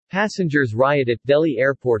Passengers riot at Delhi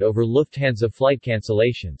Airport over Lufthansa flight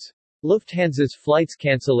cancellations. Lufthansa's flights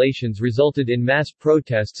cancellations resulted in mass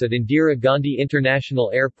protests at Indira Gandhi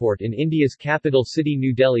International Airport in India's capital city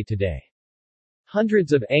New Delhi today.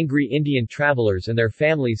 Hundreds of angry Indian travelers and their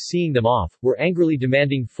families seeing them off, were angrily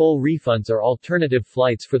demanding full refunds or alternative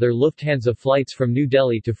flights for their Lufthansa flights from New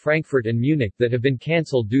Delhi to Frankfurt and Munich that have been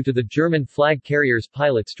cancelled due to the German flag carrier's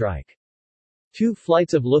pilot strike. 2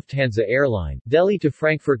 flights of Lufthansa airline, Delhi to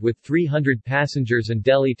Frankfurt with 300 passengers and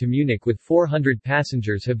Delhi to Munich with 400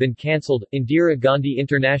 passengers have been cancelled, Indira Gandhi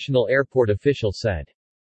International Airport official said.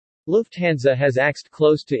 Lufthansa has axed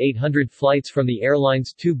close to 800 flights from the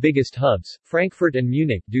airline's 2 biggest hubs, Frankfurt and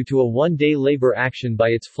Munich, due to a one-day labor action by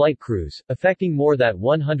its flight crews, affecting more than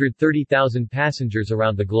 130,000 passengers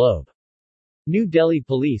around the globe. New Delhi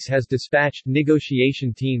police has dispatched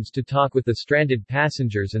negotiation teams to talk with the stranded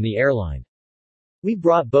passengers and the airline. We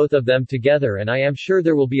brought both of them together and I am sure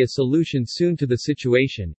there will be a solution soon to the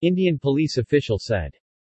situation, Indian police official said.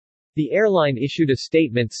 The airline issued a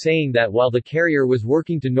statement saying that while the carrier was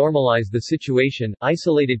working to normalize the situation,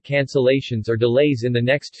 isolated cancellations or delays in the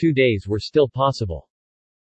next 2 days were still possible.